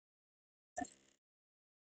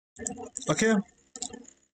Okay,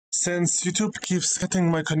 since YouTube keeps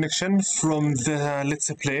cutting my connection from the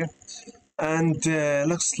Let's Play, and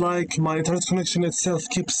looks like my internet connection itself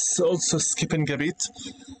keeps also skipping a bit,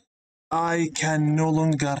 I can no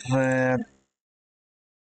longer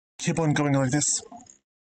keep on going like this.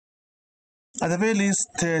 At the very least,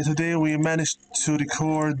 today we managed to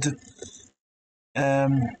record 2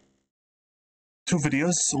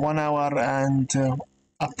 videos, 1 hour and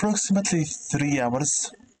approximately 3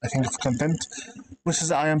 hours, I think, of content, which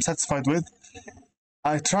is I am satisfied with.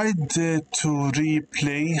 I tried to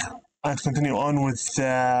replay and continue on with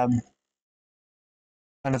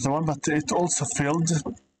another one, but it also failed.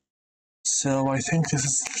 So I think this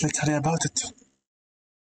is literally about it.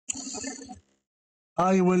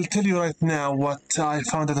 I will tell you right now what I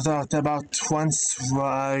found out about once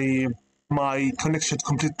my connection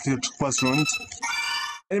completely was ruined.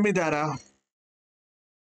 Enemy data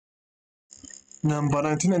number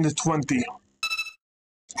 19 and 20.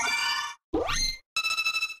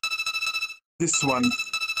 This one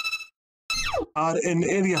are in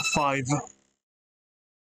area 5.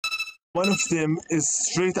 One of them is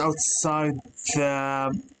straight outside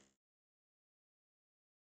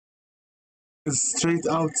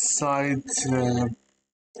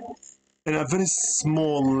in a very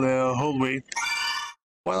small hallway.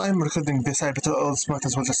 While I'm recording this, I might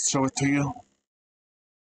as well just show it to you,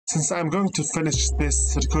 since I'm going to finish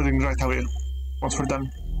this recording right away once we're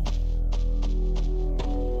done.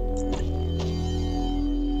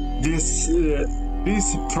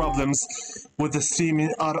 These problems with the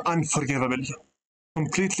streaming are unforgivable.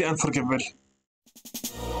 Completely unforgivable.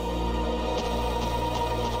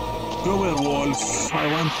 Go werewolf. I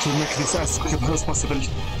want to make this as quick as possible.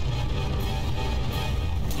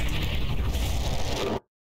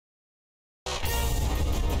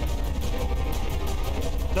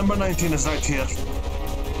 Number 19 is right here.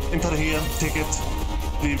 Enter here, take it,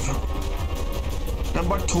 leave.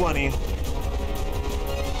 Number 20.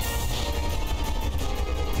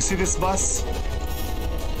 You see this bus?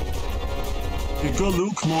 You go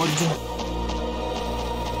Luke mode.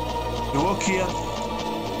 You walk here.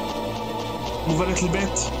 Move a little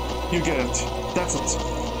bit. You get it. That's it.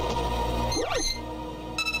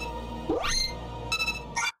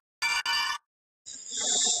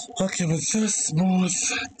 Okay, with this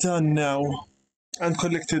both done now and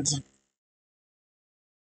collected.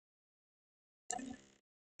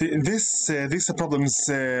 These problems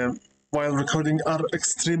while recording are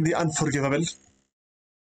extremely unforgivable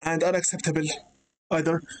and unacceptable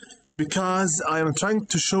either, because I am trying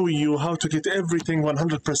to show you how to get everything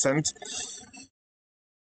 100%.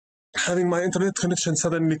 Having my internet connection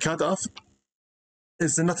suddenly cut off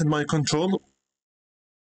is not in my control,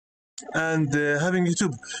 and having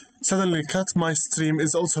YouTube suddenly cut my stream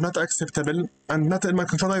is also not acceptable and not in my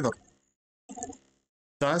control either.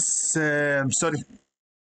 Thus, sorry.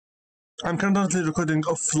 I'm currently recording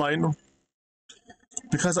offline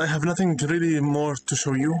because I have nothing really more to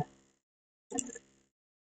show you.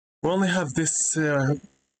 We only have this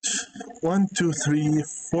 1, 2, 3,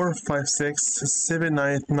 4, 5, 6, 7,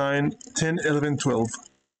 8, 9, 10, 11, 12.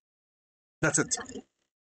 That's it.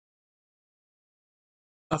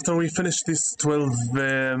 After we finish this 12,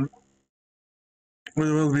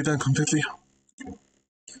 we will be done completely.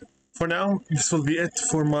 For now, this will be it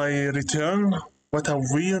for my return. What a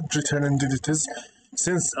weird return indeed it is,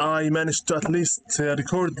 since I managed to at least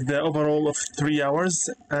record the overall of 3 hours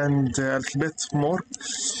and a little bit more.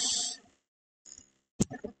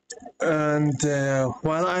 And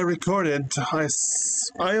while I recorded, I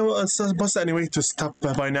was supposed anyway to stop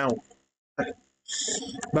by now.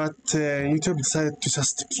 But YouTube decided to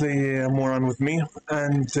just play more on with me,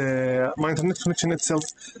 and my internet connection itself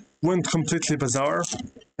went completely bizarre,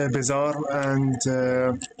 and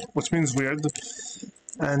which means weird,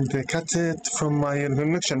 and they cut it from my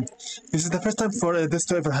connection. This is the first time for this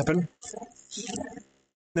to ever happen.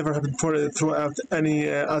 Never happened throughout any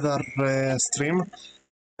other stream,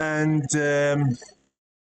 and I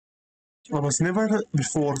was never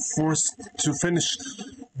before forced to finish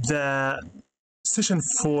the session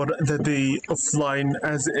for the day offline,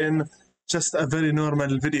 as in just a very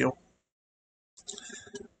normal video.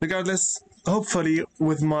 Regardless, hopefully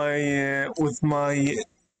with my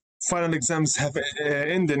final exams have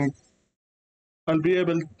ending, I'll be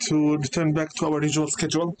able to return back to our usual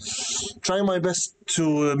schedule. Try my best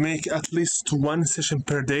to make at least 1 session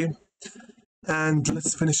per day, and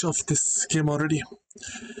let's finish off this game already.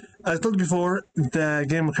 I told before, the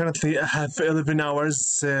game currently I have 11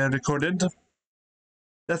 hours recorded.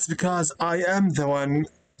 That's because I am the one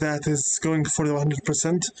that is going for the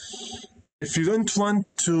 100%. If you don't want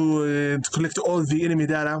to collect all the enemy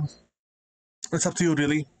data, it's up to you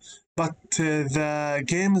really. But the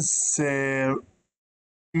game's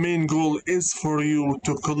main goal is for you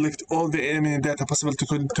to collect all the enemy data possible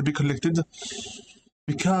to be collected,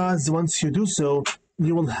 because once you do so,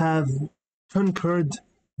 you will have conquered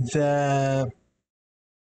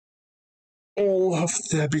all of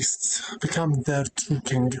the beasts, become their true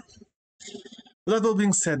king. That all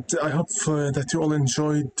being said, I hope that you all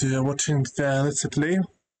enjoyed watching the Let's Play.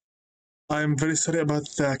 I'm very sorry about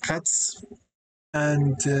the cuts,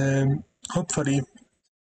 and hopefully,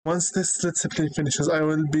 once this Let's Play finishes, I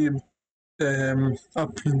will be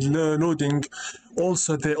uploading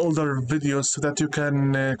also the older videos so that you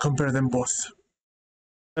can compare them both.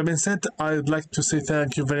 That being said, I'd like to say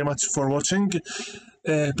thank you very much for watching.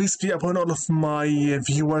 Peace be upon all of my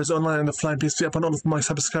viewers online and offline. Peace be upon all of my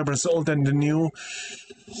subscribers, old and new.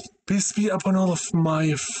 Peace be upon all of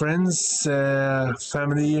my friends,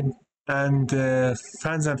 family, and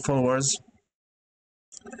fans and followers.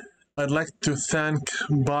 I'd like to thank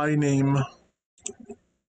by name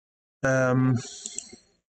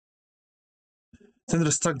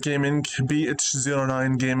Thunderstruck Gaming,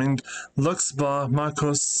 BH09 Gaming, Luxba,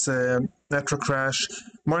 Marcos, Netro Crash,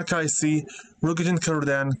 Mark IC, Rugagen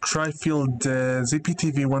Cardan, Cryfield,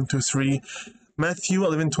 ZPTV123, Matthew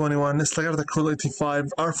 1121, Slayer the Cruel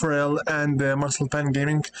 85, R4L, and Marcel Pan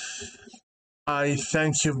Gaming. I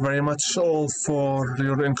thank you very much all for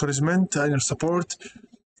your encouragement and your support.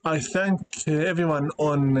 I thank everyone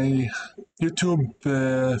on YouTube,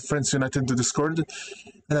 Friends United, the Discord,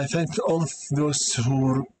 and I thank all of those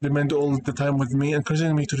who remained all the time with me,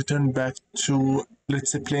 encouraging me to return back to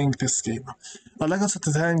Let's Say playing this game. I'd like also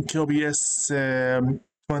to thank OBS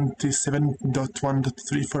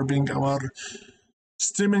 27.1.3 for being our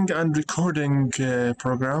streaming and recording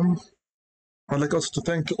program. I'd like also to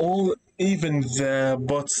thank all, even the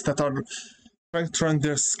bots that are trying to run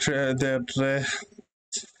their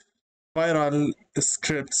viral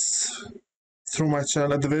scripts through my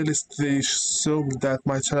channel. At the very least, they showed that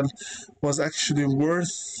my channel was actually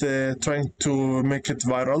worth trying to make it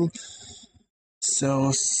viral.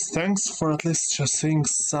 So thanks for at least just seeing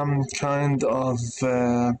some kind of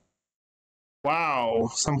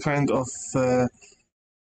some kind of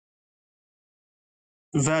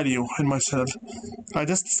value in my channel. I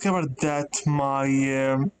just discovered that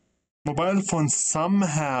my mobile phone,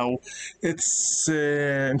 somehow its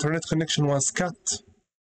internet connection was cut.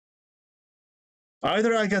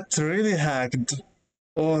 Either I got really hacked,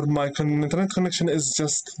 or my internet connection is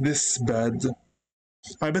just this bad.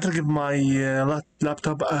 I better give my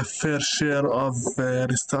laptop a fair share of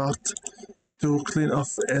restart to clean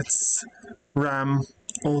off its RAM,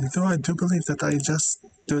 although I do believe that I just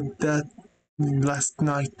did that last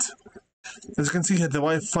night. As you can see here, the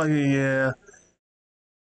Wi-Fi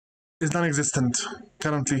is non-existent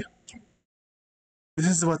currently. This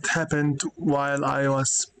is what happened while I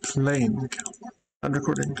was playing and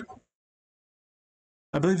recording.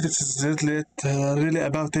 I believe this is really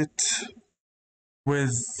about it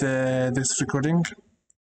with this recording.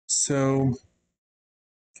 So,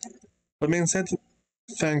 that being said,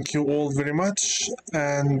 thank you all very much,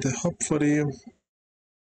 and hopefully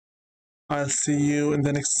I'll see you in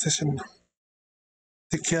the next session.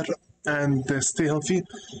 Take care and stay healthy.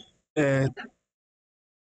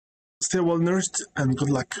 Stay well nourished and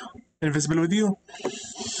good luck. Invisible with you.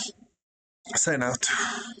 Sign out.